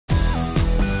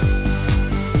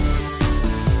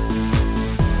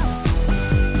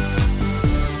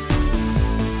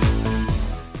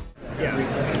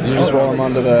just roll them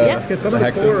onto the Because some of the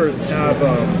hexes. cores have,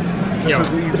 you know,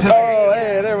 Oh,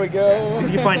 hey, there we go. you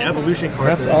can find evolution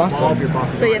cards. That's awesome. All of your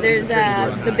Bakugan. So yeah, there's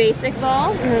the basic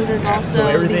balls, and then there's also So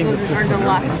everything these is ones are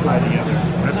deluxe.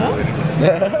 That's really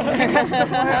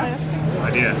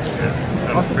idea. Yeah.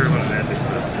 That was very much handy.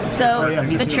 So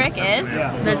the trick is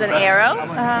there's an arrow.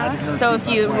 So if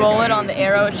you roll it on the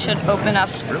arrow, it should open up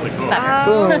Really cool. better.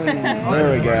 Boom.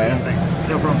 There we go.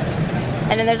 No problem.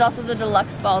 And then there's also the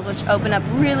deluxe balls, which open up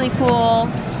really cool.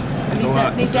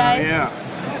 These guys. Yeah.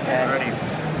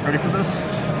 Ready for this?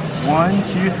 1,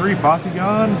 2, 3,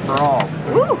 Bakugan, brawl.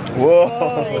 Woo! Whoa.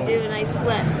 Oh, they do a nice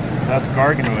flip. So that's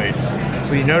Garganoid.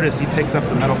 So you notice he picks up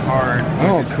the metal card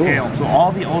Oh, with its cool. tail. So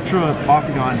all the Ultra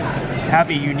Bakugan have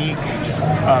a unique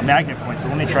magnet point. So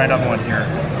let me try another one here.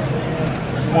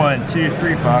 1, 2,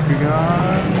 3,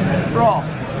 Bakugan, brawl.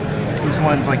 So this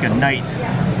one's like a knight.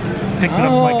 Picks it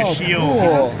up like a shield.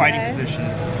 He's cool. in fighting position.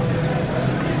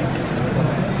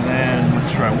 And then let's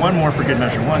try one more for good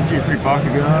measure. 1, 2, 3,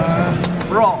 Bakugan,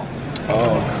 brawl.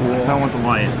 Oh, cool. So that one's a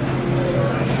lion.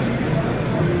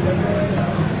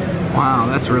 Wow,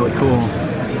 that's really cool.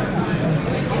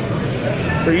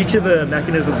 So each of the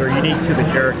mechanisms are unique to the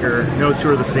character. No two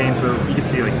are the same, so you can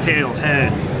see like tail,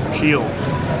 head, shield.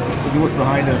 So if you look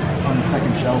behind us on the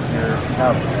second shelf here, we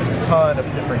have a ton of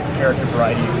different character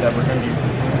variety that we're going to be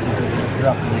using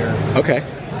throughout the year. Okay.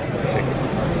 Take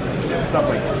it. Stuff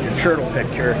like your turtle type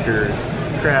characters,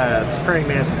 crabs, praying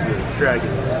mantises,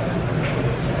 dragons.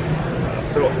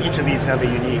 So each of these have a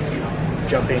unique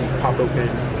jumping, pop open,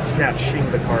 snatching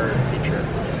the card feature.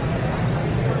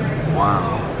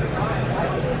 Wow.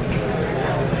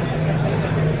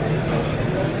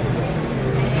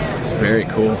 It's very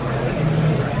cool.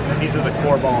 And these are the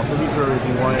core balls. So these are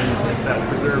the ones that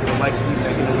preserve the legacy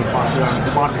mechanism of Bakugan.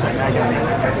 The bottom side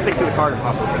magnet, stick to the card and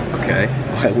pop open. Okay.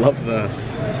 I love the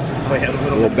Oh, yeah,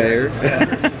 the little bear.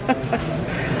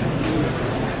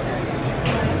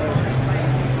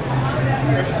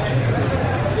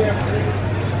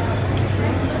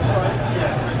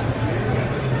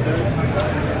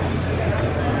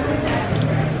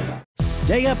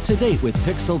 Stay up to date with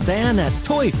Pixel Dan at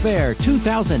Toy Fair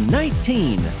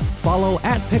 2019. Follow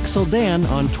at Pixel Dan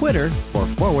on Twitter or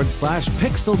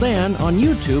 /Pixel Dan on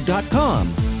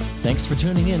YouTube.com. Thanks for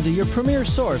tuning in to your premier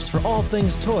source for all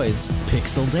things toys,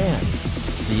 Pixel Dan.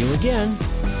 See you again.